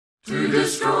to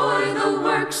destroy the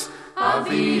works of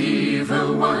the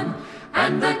evil one,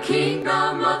 and the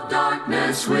kingdom of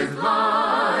darkness with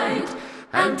light,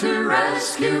 and to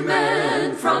rescue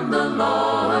men from the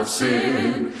law of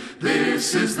sin.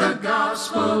 This is the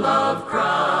gospel of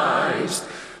Christ,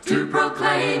 to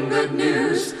proclaim good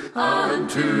news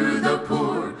unto the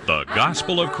poor. The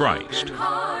Gospel of Christ,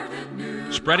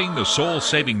 spreading the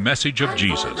soul-saving message of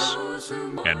Jesus.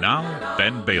 And now,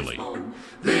 Ben Bailey.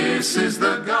 This is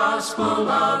the gospel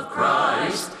of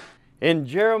Christ. In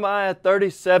Jeremiah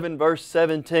 37, verse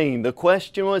 17, the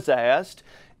question was asked,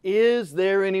 is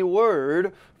there any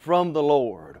word from the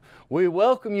Lord? We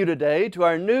welcome you today to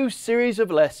our new series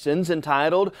of lessons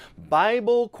entitled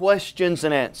Bible Questions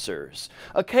and Answers.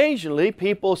 Occasionally,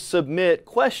 people submit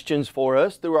questions for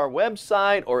us through our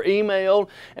website or email,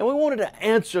 and we wanted to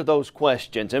answer those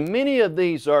questions. And many of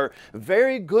these are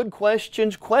very good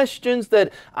questions, questions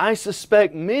that I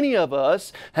suspect many of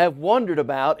us have wondered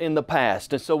about in the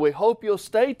past. And so we hope you'll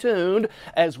stay tuned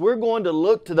as we're going to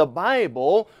look to the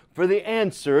Bible for the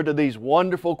answer to these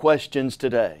wonderful questions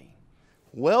today.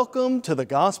 Welcome to the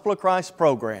Gospel of Christ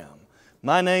program.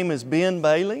 My name is Ben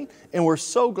Bailey, and we're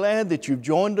so glad that you've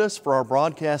joined us for our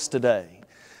broadcast today.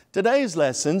 Today's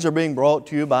lessons are being brought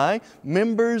to you by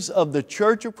members of the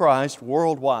Church of Christ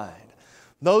worldwide.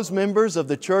 Those members of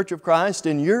the Church of Christ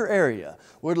in your area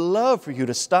would love for you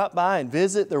to stop by and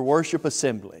visit their worship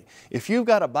assembly. If you've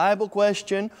got a Bible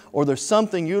question or there's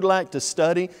something you'd like to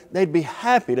study, they'd be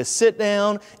happy to sit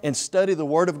down and study the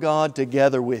Word of God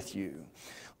together with you.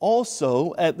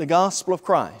 Also, at the Gospel of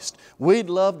Christ,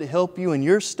 we'd love to help you in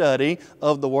your study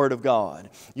of the Word of God.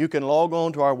 You can log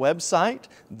on to our website,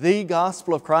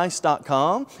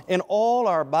 thegospelofchrist.com, and all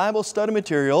our Bible study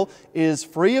material is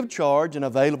free of charge and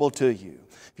available to you.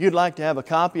 If you'd like to have a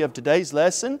copy of today's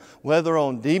lesson, whether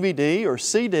on DVD or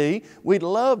CD, we'd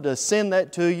love to send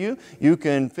that to you. You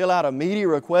can fill out a media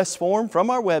request form from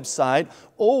our website,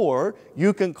 or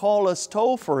you can call us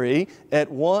toll-free at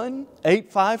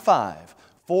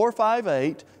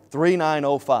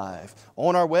 1-855-458-3905.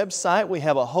 On our website, we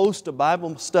have a host of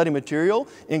Bible study material,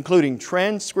 including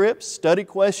transcripts, study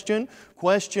question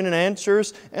and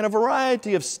answers, and a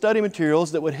variety of study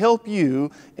materials that would help you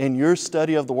in your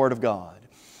study of the Word of God.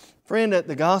 Friend, at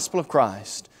the Gospel of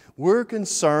Christ, we're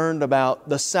concerned about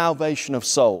the salvation of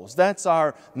souls. That's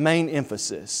our main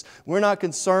emphasis. We're not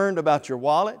concerned about your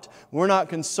wallet. We're not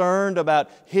concerned about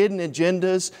hidden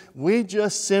agendas. We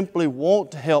just simply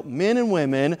want to help men and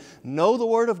women know the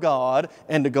Word of God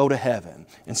and to go to heaven.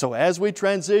 And so as we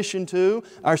transition to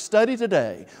our study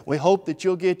today, we hope that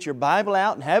you'll get your Bible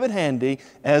out and have it handy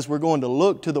as we're going to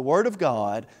look to the Word of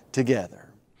God together.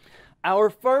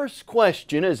 Our first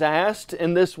question is asked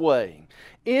in this way: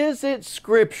 is it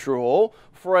scriptural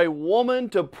for a woman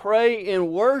to pray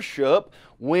in worship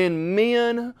when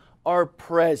men are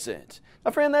present? My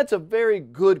friend, that's a very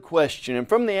good question. And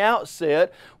from the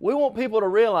outset, we want people to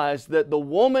realize that the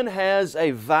woman has a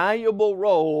valuable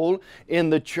role in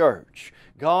the church.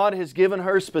 God has given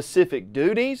her specific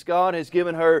duties. God has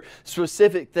given her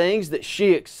specific things that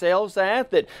she excels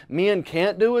at that men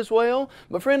can't do as well.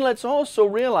 But friend, let's also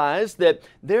realize that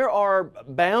there are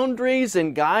boundaries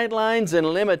and guidelines and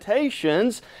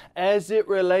limitations as it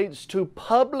relates to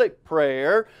public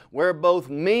prayer where both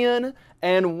men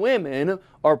and women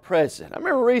are present. I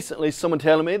remember recently someone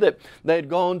telling me that they'd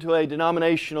gone to a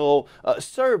denominational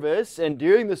service, and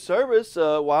during the service,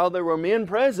 while there were men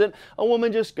present, a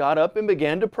woman just got up and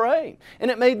began to pray. And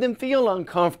it made them feel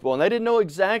uncomfortable, and they didn't know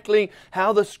exactly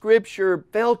how the Scripture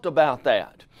felt about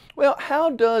that. Well, how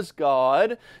does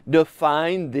God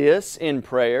define this in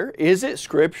prayer? Is it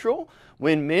scriptural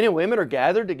when men and women are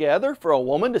gathered together for a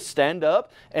woman to stand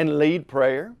up and lead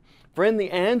prayer? Friend, the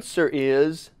answer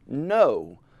is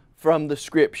no from the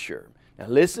Scripture. Now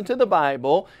listen to the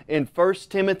Bible in 1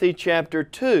 Timothy chapter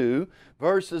 2,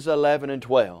 verses 11 and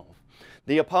 12.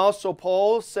 The Apostle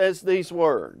Paul says these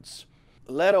words,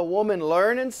 "Let a woman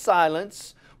learn in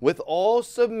silence with all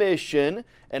submission,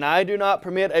 and I do not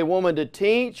permit a woman to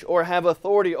teach or have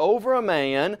authority over a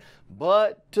man,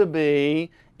 but to be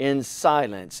in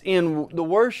silence." In the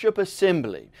worship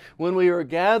assembly, when we are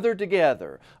gathered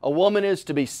together, a woman is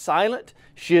to be silent,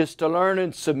 she is to learn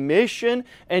in submission,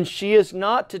 and she is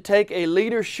not to take a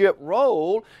leadership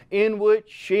role in which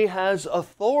she has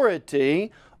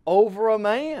authority over a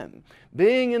man.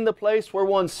 Being in the place where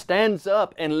one stands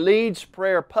up and leads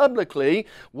prayer publicly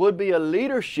would be a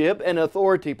leadership and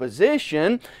authority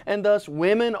position, and thus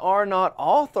women are not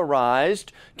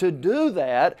authorized to do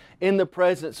that in the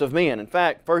presence of men. In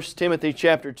fact, 1 Timothy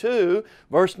chapter 2,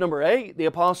 verse number 8, the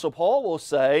Apostle Paul will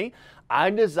say, I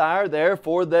desire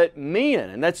therefore that men,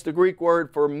 and that's the Greek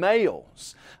word for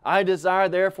males, I desire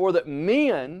therefore that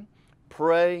men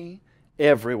pray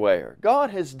everywhere.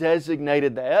 God has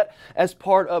designated that as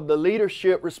part of the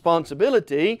leadership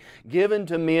responsibility given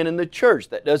to men in the church.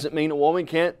 That doesn't mean a woman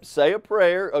can't say a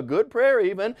prayer, a good prayer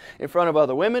even, in front of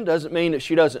other women. Doesn't mean that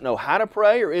she doesn't know how to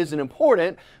pray or isn't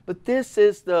important. But this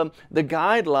is the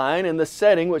guideline and the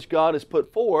setting which God has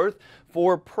put forth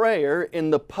for prayer in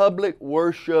the public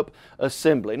worship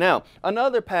assembly. Now,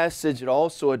 another passage that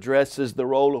also addresses the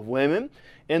role of women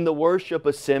in the worship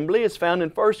assembly is found in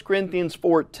 1 Corinthians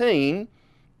 14,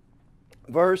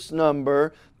 verse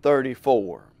number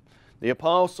 34. The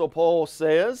Apostle Paul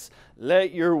says,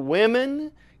 "Let your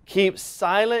women keep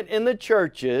silent in the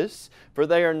churches, for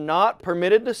they are not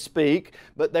permitted to speak,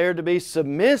 but they are to be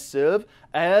submissive,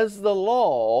 as the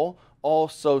law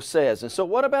also says." And so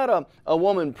what about a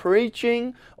woman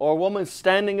preaching, or a woman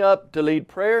standing up to lead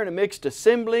prayer in a mixed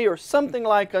assembly, or something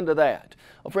like unto that?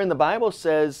 Well, friend, the Bible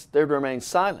says they're to remain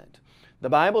silent. The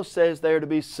Bible says they're to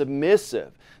be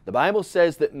submissive. The Bible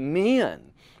says that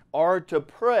men are to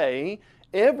pray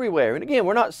everywhere. And again,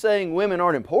 we're not saying women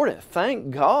aren't important.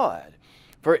 Thank God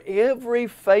for every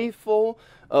faithful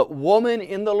woman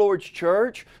in the Lord's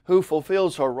church who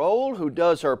fulfills her role, who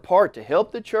does her part to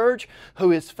help the church,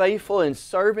 who is faithful in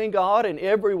serving God in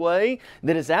every way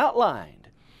that is outlined.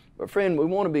 But friend, we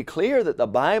want to be clear that the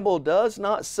Bible does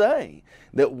not say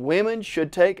that women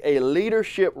should take a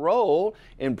leadership role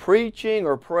in preaching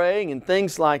or praying and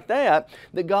things like that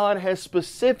God has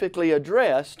specifically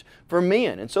addressed for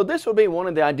men. And so this would be one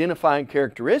of the identifying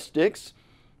characteristics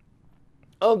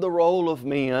of the role of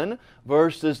men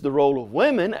versus the role of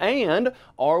women. And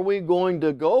are we going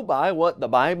to go by what the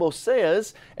Bible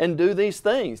says and do these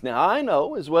things? Now, I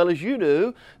know as well as you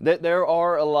do that there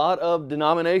are a lot of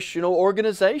denominational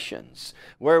organizations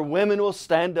where women will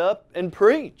stand up and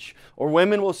preach, or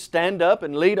women will stand up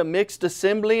and lead a mixed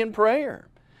assembly in prayer.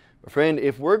 But friend,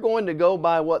 if we're going to go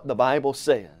by what the Bible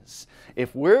says,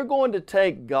 if we're going to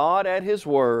take God at His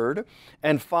Word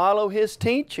and follow His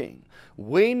teaching,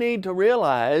 we need to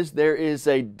realize there is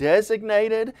a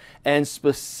designated and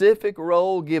specific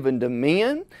role given to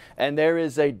men, and there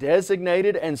is a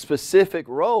designated and specific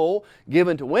role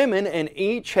given to women, and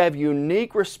each have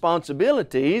unique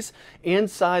responsibilities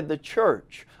inside the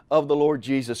church of the Lord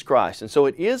Jesus Christ. And so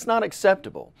it is not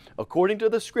acceptable, according to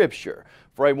the Scripture,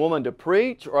 for a woman to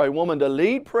preach or a woman to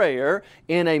lead prayer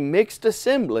in a mixed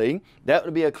assembly. That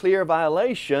would be a clear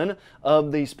violation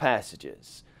of these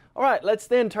passages. All right, let's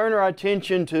then turn our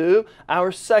attention to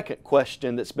our second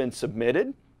question that's been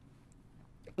submitted.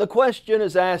 The question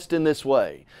is asked in this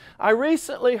way: I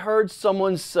recently heard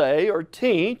someone say or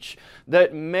teach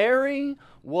that Mary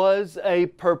was a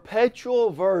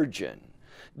perpetual virgin.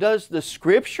 Does the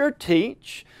Scripture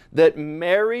teach that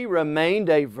Mary remained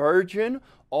a virgin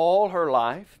all her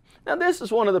life? Now, this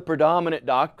is one of the predominant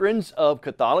doctrines of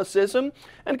Catholicism,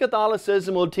 and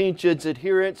Catholicism will teach its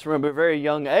adherents from a very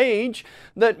young age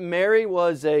that Mary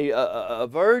was a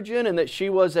virgin, and that she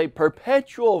was a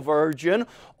perpetual virgin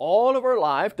all of her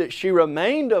life, that she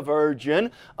remained a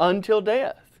virgin until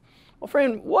death. Well,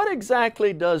 friend, what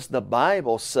exactly does the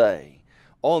Bible say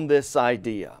on this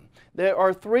idea? There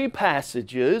are three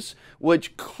passages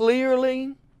which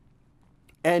clearly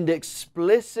and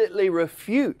explicitly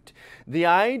refute the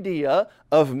idea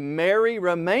of Mary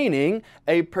remaining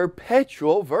a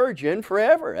perpetual virgin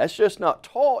forever. That's just not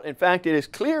taught. In fact, it is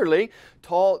clearly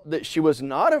taught that she was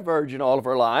not a virgin all of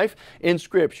her life in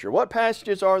Scripture. What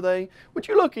passages are they? Would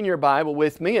you look in your Bible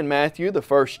with me in Matthew, the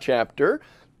 1st chapter?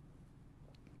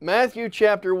 Matthew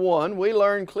chapter 1, we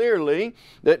learn clearly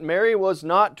that Mary was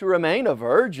not to remain a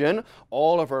virgin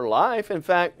all of her life. In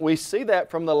fact, we see that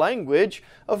from the language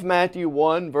of Matthew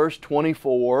 1, verse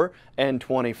 24 and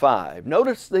 25.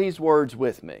 Notice these words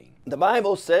with me. The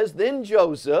Bible says, "Then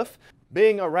Joseph,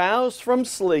 being aroused from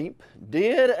sleep,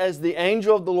 did as the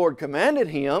angel of the Lord commanded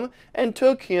him, and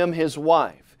took him his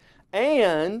wife,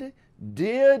 and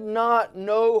did not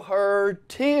know her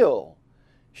till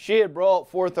she had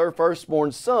brought forth her firstborn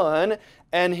son,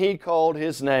 and he called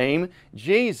his name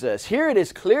Jesus." Here it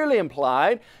is clearly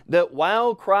implied that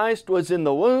while Christ was in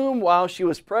the womb, while she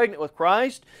was pregnant with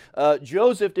Christ,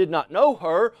 Joseph did not know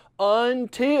her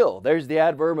until, there's the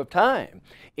adverb of time,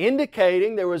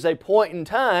 indicating there was a point in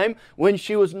time when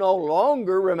she was no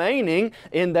longer remaining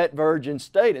in that virgin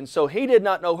state. And so he did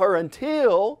not know her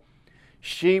until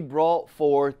she brought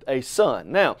forth a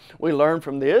son. Now, we learn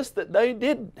from this that they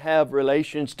did have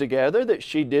relations together, that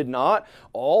she did not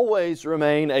always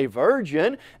remain a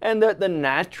virgin, and that the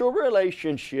natural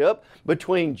relationship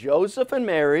between Joseph and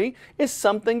Mary is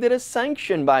something that is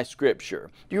sanctioned by Scripture.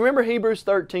 Do you remember Hebrews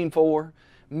 13:4?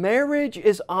 Marriage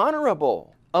is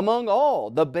honorable among all,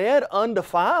 the bed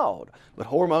undefiled, but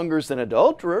whoremongers and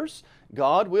adulterers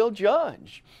God will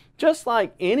judge. Just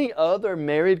like any other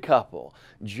married couple,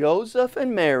 Joseph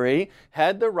and Mary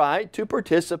had the right to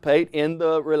participate in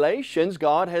the relations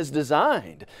God has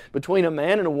designed between a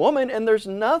man and a woman, and there's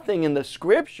nothing in the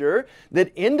Scripture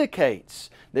that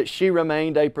indicates that she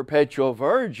remained a perpetual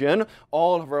virgin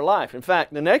all of her life. In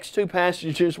fact, the next two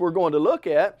passages we're going to look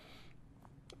at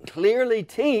clearly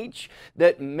teach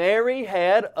that Mary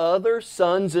had other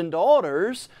sons and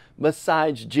daughters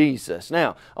besides Jesus.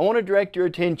 Now, I want to direct your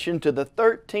attention to the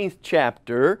 13th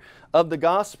chapter of the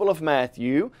Gospel of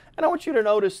Matthew, and I want you to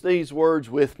notice these words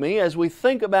with me as we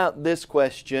think about this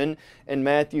question in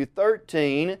Matthew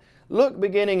 13. Look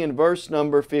beginning in verse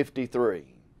number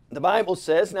 53. The Bible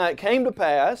says, "Now it came to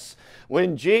pass,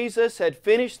 when Jesus had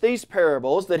finished these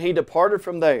parables, that He departed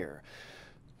from there.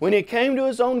 When He came to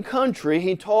His own country,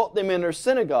 He taught them in their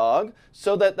synagogue,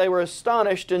 so that they were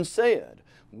astonished and said,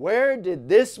 Where did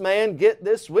this man get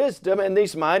this wisdom and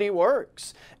these mighty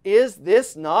works? Is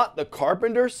this not the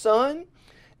carpenter's son?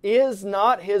 Is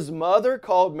not his mother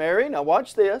called Mary?" Now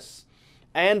watch this.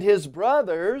 "And his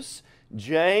brothers,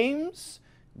 James,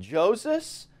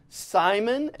 Joseph,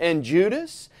 Simon, and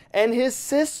Judas, and his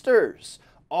sisters,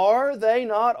 are they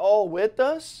not all with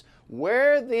us?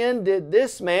 Where then did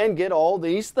this man get all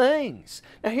these things?"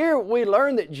 Now here we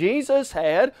learn that Jesus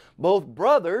had both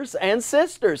brothers and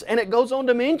sisters, and it goes on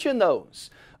to mention those.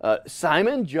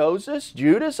 Simon, Joseph,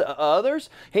 Judas, others.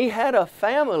 He had a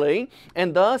family,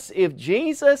 and thus if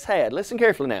Jesus had, listen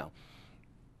carefully now,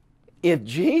 if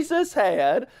Jesus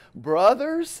had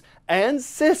brothers and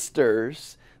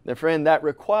sisters, then friend, that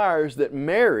requires that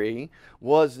Mary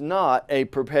was not a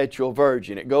perpetual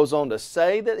virgin. It goes on to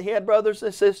say that he had brothers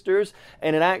and sisters,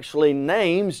 and it actually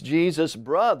names Jesus'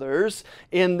 brothers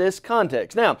in this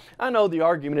context. Now, I know the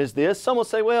argument is this. Some will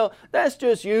say, well, that's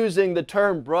just using the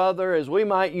term brother as we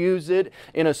might use it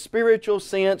in a spiritual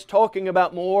sense, talking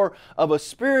about more of a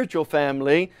spiritual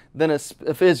family than a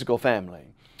physical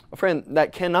family. Well, friend,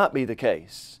 that cannot be the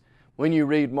case when you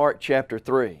read Mark chapter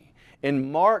 3.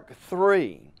 In Mark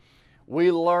 3, we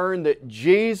learn that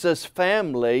Jesus'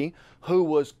 family, who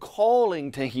was calling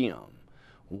to Him,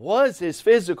 was His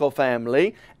physical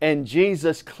family, and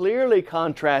Jesus clearly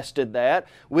contrasted that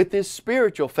with His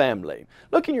spiritual family.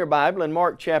 Look in your Bible in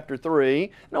Mark chapter 3,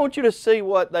 and I want you to see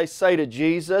what they say to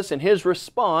Jesus and His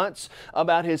response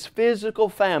about His physical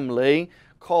family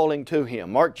calling to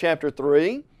Him. Mark chapter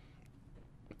 3,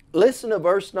 listen to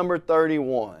verse number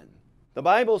 31. The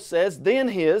Bible says, "Then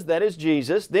his," that is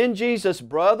Jesus, "then Jesus'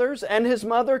 brothers and His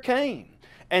mother came,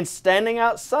 and standing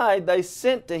outside they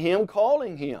sent to Him,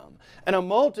 calling Him. And a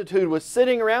multitude was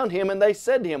sitting around Him, and they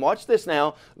said to Him," watch this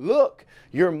now, "Look,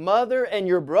 your mother and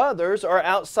your brothers are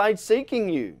outside seeking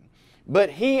you." But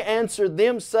He answered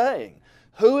them, saying,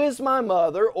 "Who is my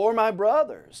mother or my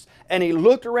brothers?" And He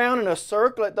looked around in a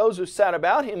circle at those who sat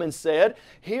about Him and said,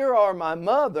 "Here are my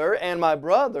mother and my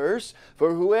brothers,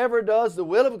 for whoever does the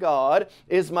will of God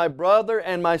is my brother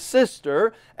and my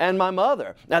sister and my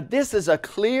mother." Now this is a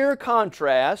clear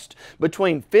contrast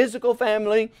between physical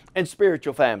family and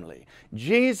spiritual family.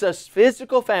 Jesus'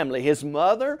 physical family, His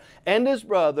mother and His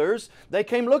brothers, they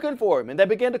came looking for Him, and they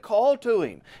began to call to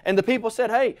Him. And the people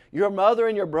said, "Hey, your mother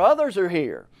and your brothers are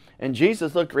here." And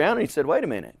Jesus looked around and He said, "Wait a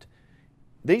minute.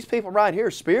 These people right here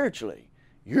spiritually,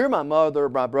 you're my mother,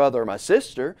 my brother, or my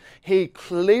sister." He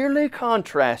clearly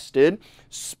contrasted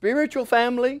spiritual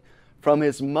family from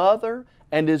His mother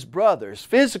and His brothers,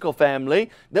 physical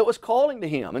family that was calling to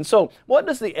Him. And so, what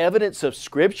does the evidence of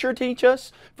Scripture teach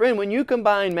us? Friend, when you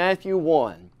combine Matthew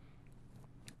 1,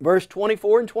 verse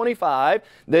 24 and 25,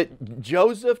 that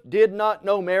Joseph did not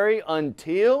know Mary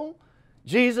until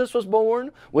Jesus was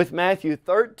born, with Matthew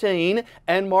 13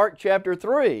 and Mark chapter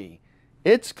 3,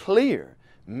 it's clear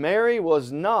Mary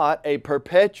was not a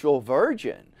perpetual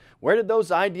virgin. Where did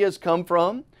those ideas come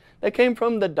from? They came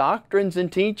from the doctrines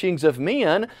and teachings of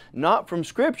men, not from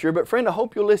Scripture. But friend, I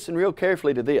hope you'll listen real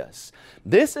carefully to this.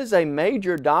 This is a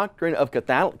major doctrine of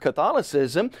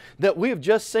Catholicism that we have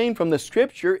just seen from the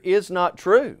Scripture is not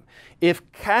true.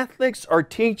 If Catholics are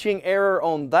teaching error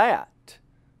on that,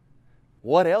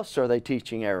 what else are they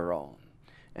teaching error on?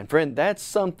 And friend, that's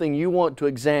something you want to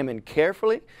examine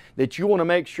carefully, that you want to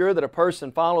make sure that a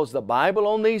person follows the Bible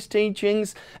on these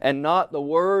teachings and not the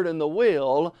word and the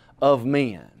will of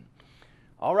men.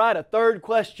 All right, a third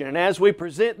question. And as we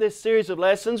present this series of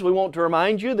lessons, we want to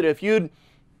remind you that we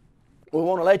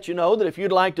want to let you know that if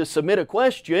you'd like to submit a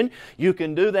question, you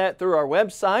can do that through our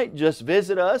website. Just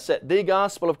visit us at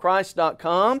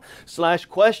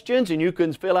thegospelofchrist.com/questions, and you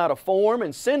can fill out a form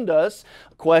and send us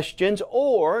questions,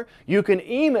 or you can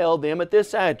email them at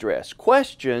this address,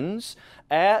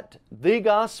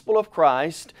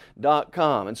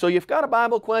 questions@thegospelofchrist.com. And so you've got a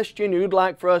Bible question you'd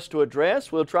like for us to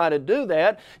address, we'll try to do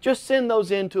that. Just send those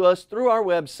in to us through our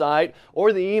website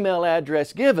or the email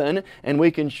address given, and we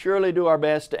can surely do our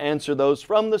best to answer those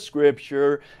from the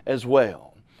Scripture as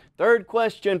well. Third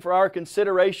question for our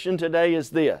consideration today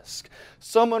is this.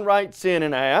 Someone writes in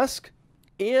and asks,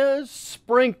 is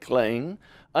sprinkling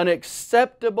an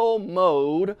acceptable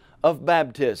mode of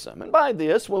baptism? And by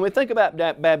this, when we think about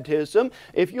baptism,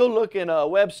 if you'll look in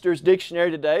Webster's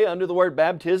dictionary today, under the word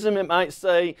baptism, it might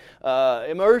say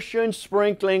immersion,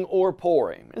 sprinkling, or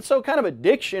pouring. And so kind of a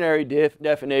dictionary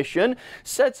definition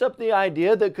sets up the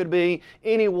idea that could be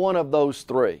any one of those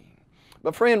three.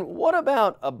 But friend, what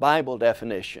about a Bible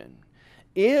definition?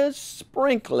 Is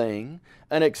sprinkling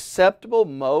an acceptable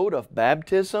mode of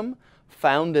baptism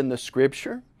found in the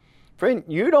Scripture? Friend,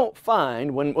 you don't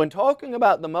find, when talking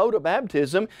about the mode of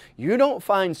baptism, you don't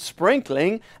find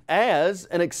sprinkling as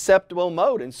an acceptable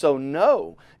mode. And so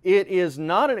no, it is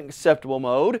not an acceptable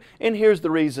mode, and here's the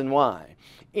reason why.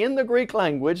 In the Greek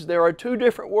language, there are two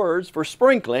different words for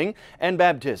sprinkling and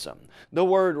baptism. The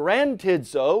word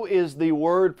rantizo is the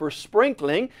word for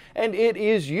sprinkling, and it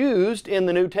is used in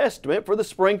the New Testament for the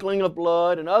sprinkling of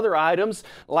blood and other items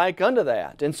like unto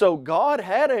that. And so God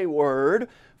had a word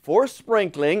for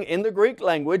sprinkling in the Greek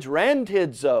language,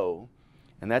 rantizo,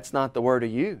 and that's not the word He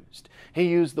used. He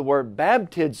used the word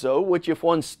baptizo, which if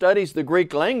one studies the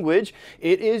Greek language,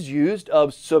 it is used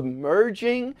of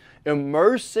submerging,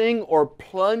 immersing, or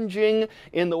plunging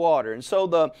in the water. And so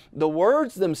the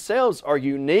words themselves are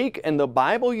unique, and the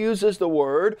Bible uses the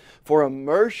word for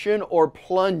immersion or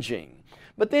plunging.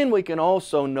 But then we can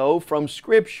also know from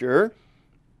Scripture,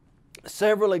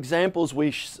 several examples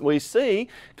we see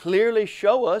clearly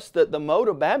show us that the mode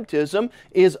of baptism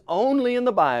is only in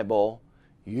the Bible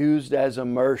used as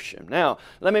immersion. Now,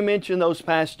 let me mention those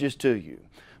passages to you.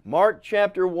 Mark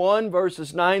chapter 1,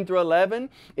 verses 9 through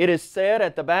 11, it is said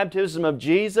at the baptism of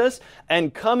Jesus,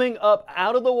 and coming up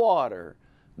out of the water,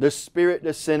 the Spirit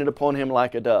descended upon Him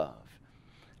like a dove.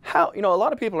 A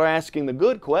lot of people are asking the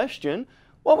good question,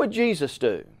 what would Jesus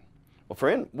do? Well,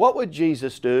 friend, what would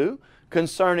Jesus do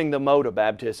concerning the mode of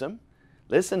baptism?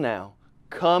 Listen now,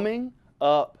 coming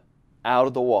up out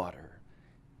of the water.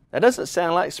 That doesn't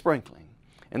sound like sprinkling,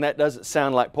 and that doesn't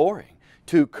sound like pouring.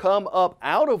 To come up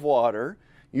out of water,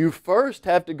 you first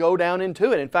have to go down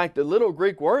into it. In fact, the little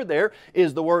Greek word there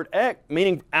is the word ek,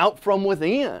 meaning out from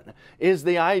within, is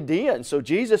the idea. And so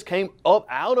Jesus came up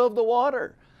out of the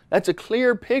water. That's a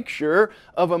clear picture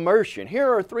of immersion. Here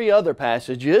are three other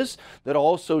passages that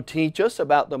also teach us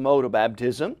about the mode of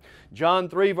baptism. John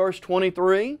 3, verse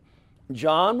 23.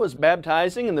 John was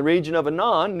baptizing in the region of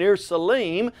Anan near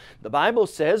Salim, the Bible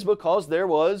says, because there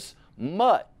was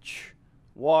much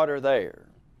water there.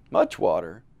 Much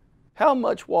water. How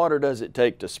much water does it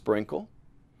take to sprinkle?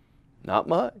 Not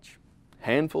much.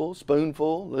 Handful,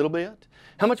 spoonful, little bit.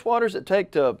 How much water does it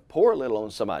take to pour a little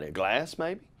on somebody? A glass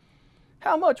maybe?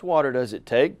 How much water does it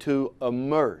take to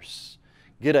immerse,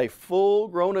 get a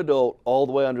full-grown adult all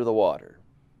the way under the water?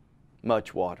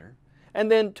 Much water. And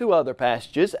then two other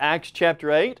passages, Acts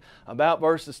chapter 8, about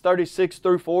verses 36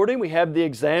 through 40, we have the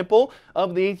example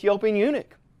of the Ethiopian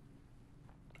eunuch.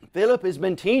 Philip has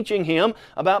been teaching him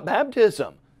about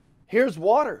baptism. Here's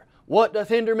water. What doth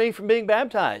hinder me from being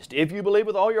baptized? If you believe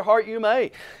with all your heart, you may.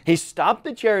 He stopped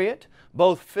the chariot.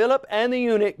 Both Philip and the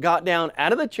eunuch got down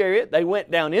out of the chariot. They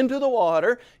went down into the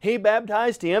water. He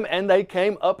baptized him, and they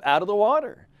came up out of the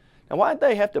water. Now, why did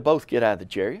they have to both get out of the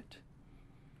chariot?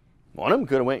 One of them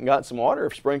could have went and got some water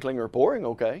if sprinkling or pouring,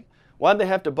 okay. Why did they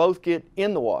have to both get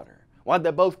in the water? Why did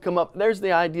they both come up? There's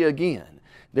the idea again,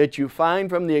 that you find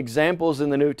from the examples in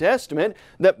the New Testament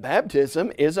that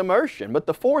baptism is immersion. But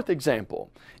the fourth example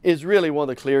is really one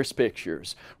of the clearest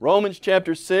pictures. Romans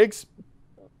chapter 6,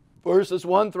 verses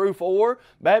 1 through 4,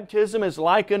 baptism is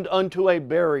likened unto a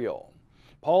burial.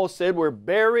 Paul said we're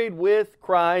buried with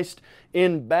Christ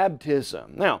in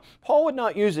baptism. Now, Paul would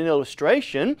not use an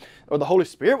illustration, or the Holy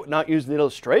Spirit would not use an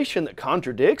illustration that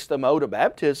contradicts the mode of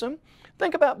baptism.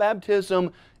 Think about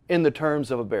baptism in the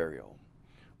terms of a burial.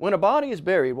 When a body is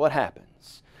buried, what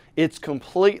happens? It's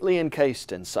completely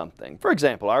encased in something. For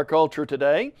example, our culture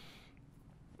today,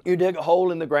 you dig a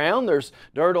hole in the ground, there's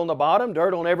dirt on the bottom,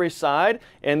 dirt on every side,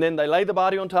 and then they lay the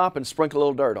body on top and sprinkle a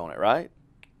little dirt on it, right?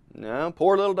 No.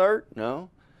 Pour a little dirt? No.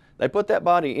 They put that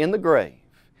body in the grave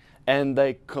and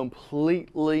they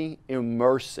completely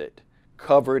immerse it,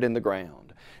 cover it in the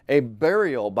ground. A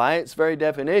burial, by its very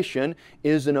definition,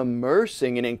 is an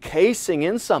immersing and encasing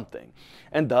in something.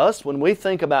 And thus, when we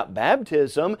think about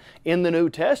baptism in the New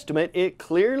Testament, it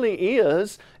clearly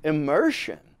is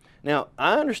immersion. Now,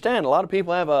 I understand a lot of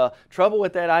people have trouble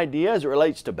with that idea as it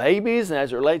relates to babies and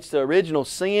as it relates to original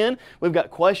sin. We've got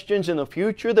questions in the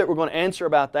future that we're going to answer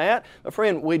about that. But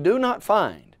friend, we do not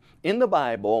find in the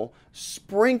Bible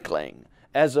sprinkling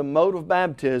as a mode of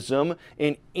baptism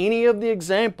in any of the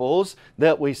examples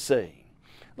that we see.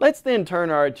 Let's then turn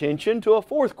our attention to a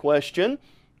fourth question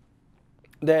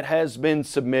that has been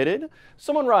submitted.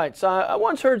 Someone writes, I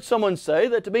once heard someone say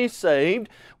that to be saved,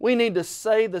 we need to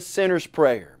say the sinner's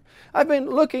prayer. I've been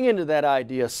looking into that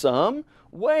idea some.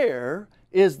 Where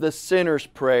is the sinner's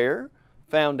prayer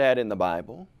found at in the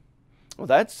Bible? Well,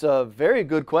 that's a very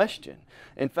good question.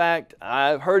 In fact,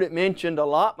 I've heard it mentioned a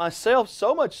lot myself,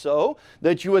 so much so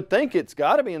that you would think it's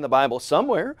got to be in the Bible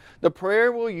somewhere. The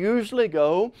prayer will usually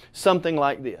go something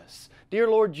like this. Dear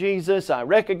Lord Jesus, I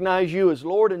recognize You as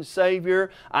Lord and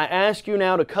Savior. I ask You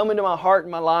now to come into my heart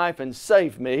and my life and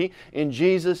save me. In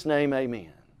Jesus' name,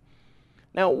 amen.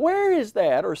 Now, where is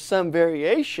that or some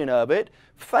variation of it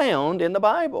found in the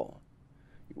Bible?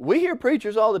 We hear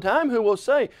preachers all the time who will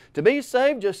say, to be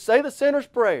saved, just say the sinner's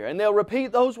prayer, and they'll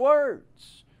repeat those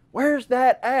words. Where's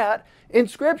that at in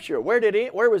Scripture?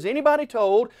 Where was anybody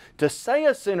told to say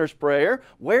a sinner's prayer?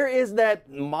 Where is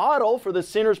that model for the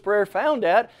sinner's prayer found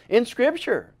at in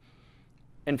Scripture?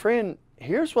 And friend,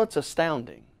 here's what's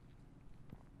astounding.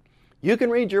 You can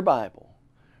read your Bible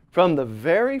from the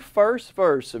very first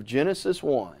verse of Genesis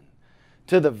 1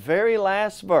 to the very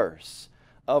last verse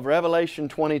of Revelation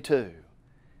 22,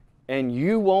 and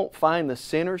you won't find the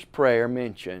sinner's prayer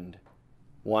mentioned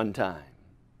one time.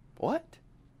 What?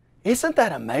 Isn't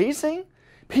that amazing?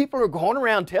 People are going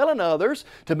around telling others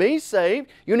to be saved,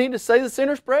 you need to say the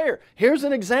sinner's prayer. Here's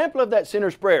an example of that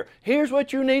sinner's prayer. Here's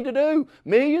what you need to do.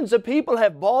 Millions of people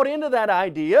have bought into that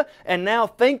idea and now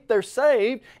think they're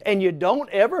saved, and you don't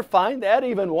ever find that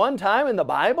even one time in the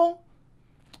Bible?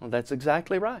 Well, that's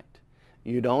exactly right.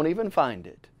 You don't even find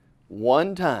it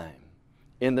one time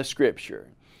in the Scripture.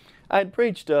 I had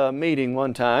preached a meeting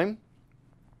one time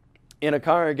in a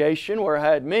congregation where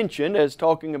I had mentioned as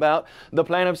talking about the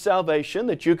plan of salvation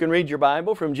that you can read your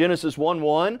Bible from Genesis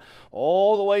 1:1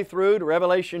 all the way through to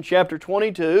Revelation chapter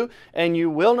 22, and you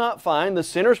will not find the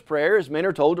sinner's prayer as men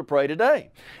are told to pray today.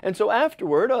 And so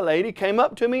afterward, a lady came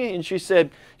up to me and she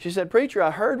said, Preacher, I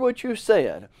heard what you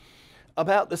said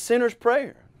about the sinner's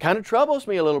prayer. Kind of troubles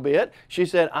me a little bit. She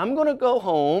said, I'm going to go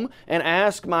home and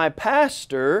ask my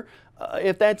pastor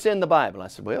if that's in the Bible. I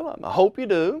said, well, I hope you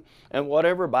do. And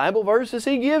whatever Bible verses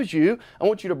he gives you, I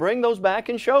want you to bring those back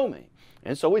and show me.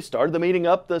 And so we started the meeting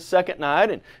up the second night,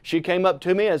 and she came up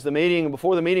to me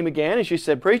before the meeting began, and she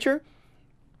said, Preacher,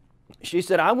 she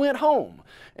said, I went home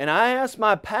and I asked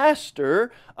my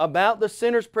pastor about the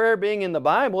sinner's prayer being in the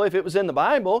Bible, if it was in the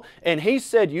Bible, and he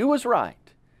said you was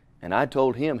right. And I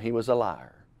told him he was a liar.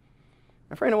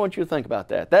 My friend, I want you to think about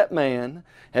that. That man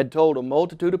had told a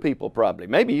multitude of people probably,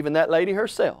 maybe even that lady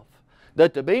herself,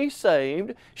 that to be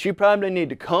saved, she probably need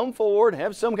to come forward,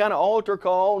 have some kind of altar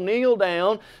call, kneel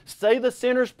down, say the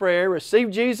sinner's prayer, receive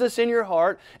Jesus in your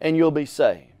heart, and you'll be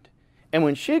saved. And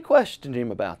when she questioned him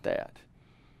about that,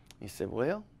 he said,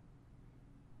 well,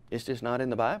 it's just not in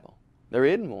the Bible. There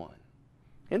isn't one.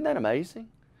 Isn't that amazing?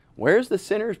 Where's the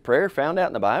sinner's prayer found out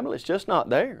in the Bible? It's just not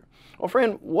there. Well,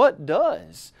 friend, what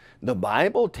does the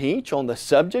Bible teach on the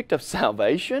subject of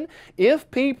salvation? If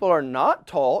people are not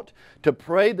taught to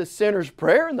pray the sinner's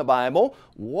prayer in the Bible,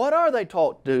 what are they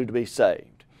taught to do to be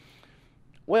saved?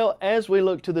 Well, as we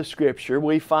look to the Scripture,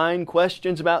 we find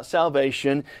questions about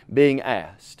salvation being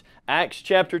asked. Acts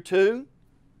chapter 2,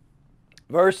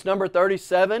 verse number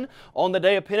 37, on the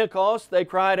day of Pentecost, they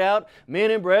cried out, Men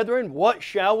and brethren, what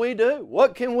shall we do?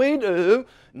 What can we do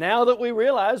now that we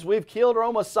realize we've killed our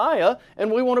own Messiah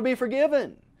and we want to be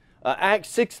forgiven? Acts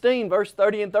 16, verse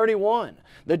 30 and 31,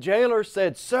 the jailer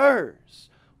said, Sirs,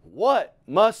 what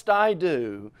must I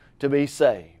do to be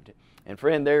saved? And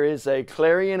friend, there is a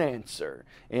clarion answer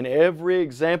in every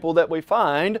example that we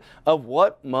find of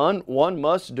what one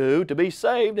must do to be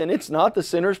saved, and it's not the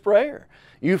sinner's prayer.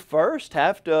 You first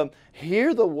have to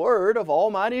hear the Word of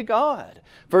Almighty God.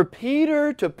 For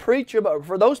Peter to preach about,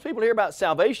 for those people to hear about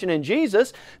salvation in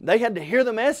Jesus, they had to hear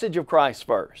the message of Christ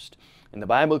first. And the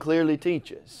Bible clearly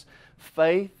teaches,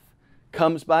 faith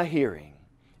comes by hearing,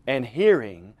 and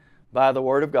hearing by the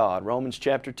Word of God. Romans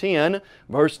chapter 10,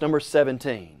 verse number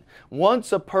 17.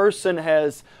 Once a person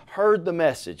has heard the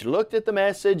message, looked at the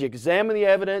message, examined the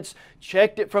evidence,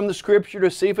 checked it from the Scripture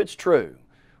to see if it's true,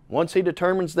 once he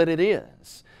determines that it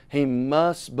is, he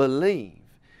must believe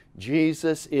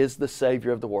Jesus is the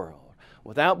Savior of the world.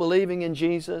 Without believing in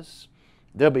Jesus,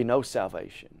 there'll be no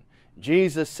salvation.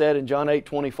 Jesus said in John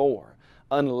 8:24,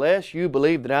 unless you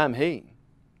believe that I'm He,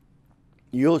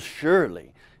 you'll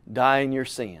surely die in your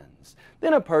sins.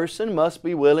 Then a person must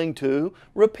be willing to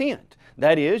repent.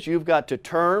 That is, you've got to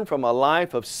turn from a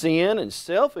life of sin and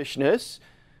selfishness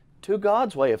to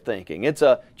God's way of thinking. It's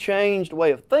a changed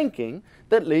way of thinking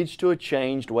that leads to a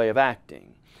changed way of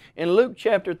acting. In Luke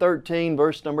chapter 13,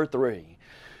 verse number 3,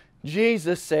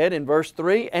 Jesus said in verse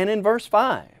 3 and in verse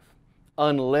 5,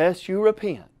 unless you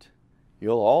repent,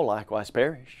 you'll all likewise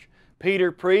perish.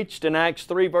 Peter preached in Acts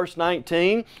 3, verse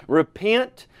 19,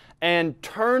 repent and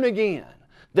turn again,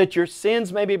 that your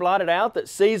sins may be blotted out, that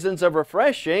seasons of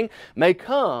refreshing may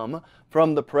come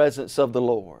from the presence of the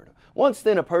Lord. Once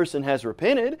then a person has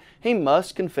repented, he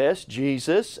must confess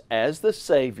Jesus as the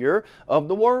Savior of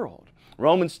the world.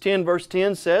 Romans 10 verse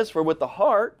 10 says, for with the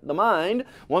heart, the mind,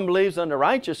 one believes unto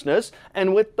righteousness,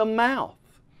 and with the mouth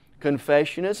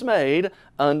confession is made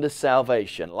unto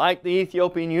salvation. Like the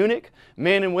Ethiopian eunuch,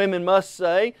 men and women must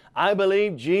say, I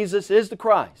believe Jesus is the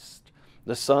Christ,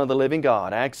 the Son of the living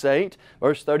God. Acts 8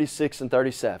 verse 36 and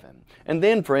 37. And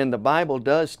then, friend, the Bible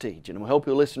does teach, and we hope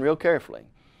you'll listen real carefully.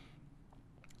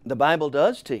 The Bible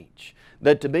does teach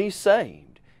that to be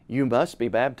saved, you must be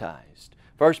baptized.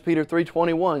 1 Peter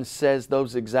 3:21 says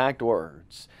those exact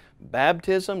words.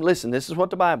 Baptism, listen, this is what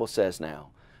the Bible says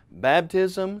now.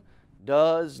 Baptism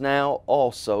does now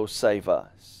also save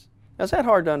us. Now, is that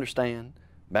hard to understand?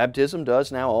 Baptism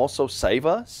does now also save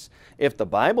us? If the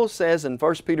Bible says in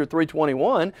 1 Peter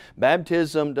 3:21,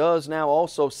 baptism does now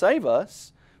also save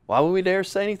us, why would we dare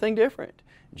say anything different?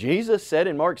 Jesus said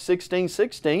in Mark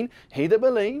 16:16, he that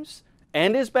believes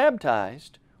and is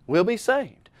baptized will be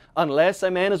saved. Unless a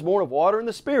man is born of water and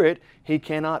the Spirit, he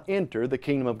cannot enter the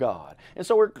kingdom of God. And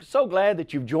so we're so glad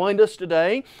that you've joined us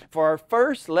today for our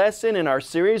first lesson in our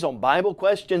series on Bible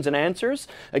questions and answers.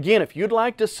 Again, if you'd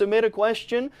like to submit a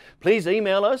question, please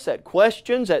email us at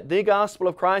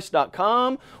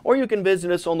questions@thegospelofchrist.com, or you can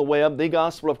visit us on the web,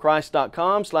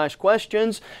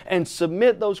 thegospelofchrist.com/questions, and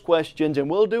submit those questions, and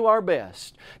we'll do our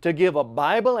best to give a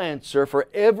Bible answer for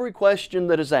every question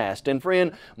that is asked. And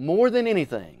friend, more than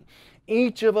anything,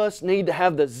 each of us need to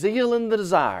have the zeal and the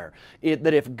desire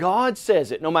that if God says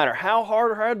it, no matter how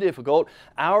hard or how difficult,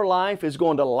 our life is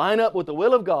going to line up with the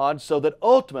will of God so that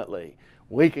ultimately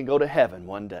we can go to heaven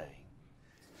one day.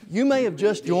 You may have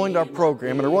just joined our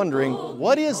program and are wondering,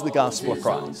 what is the Gospel of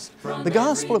Christ? The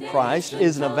Gospel of Christ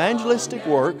is an evangelistic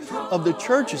work of the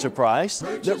churches of Christ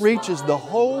that reaches the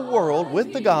whole world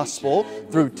with the Gospel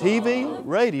through TV,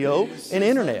 radio, and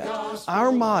Internet.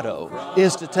 Our motto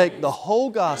is to take the whole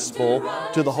Gospel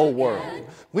to the whole world.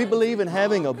 We believe in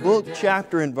having a book,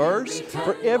 chapter, and verse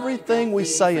for everything we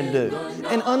say and do.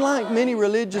 And unlike many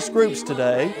religious groups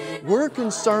today, we're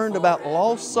concerned about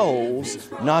lost souls,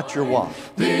 not your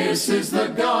wife. This is the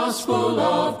gospel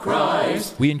of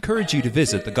Christ. We encourage you to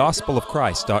visit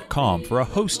thegospelofchrist.com for a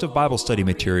host of Bible study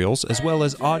materials as well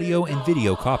as audio and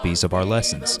video copies of our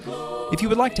lessons. If you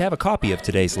would like to have a copy of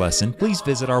today's lesson, please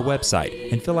visit our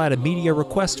website and fill out a media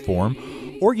request form,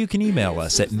 or you can email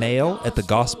us at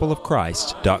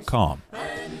mail@thegospelofchrist.com.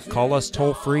 Call us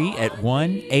toll-free at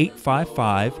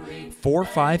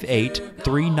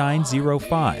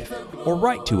 1-855-458-3905 or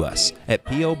write to us at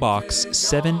P.O. Box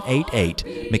 788,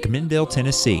 McMinnville,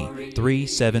 Tennessee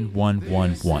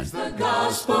 37111. The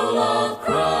gospel of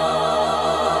Christ.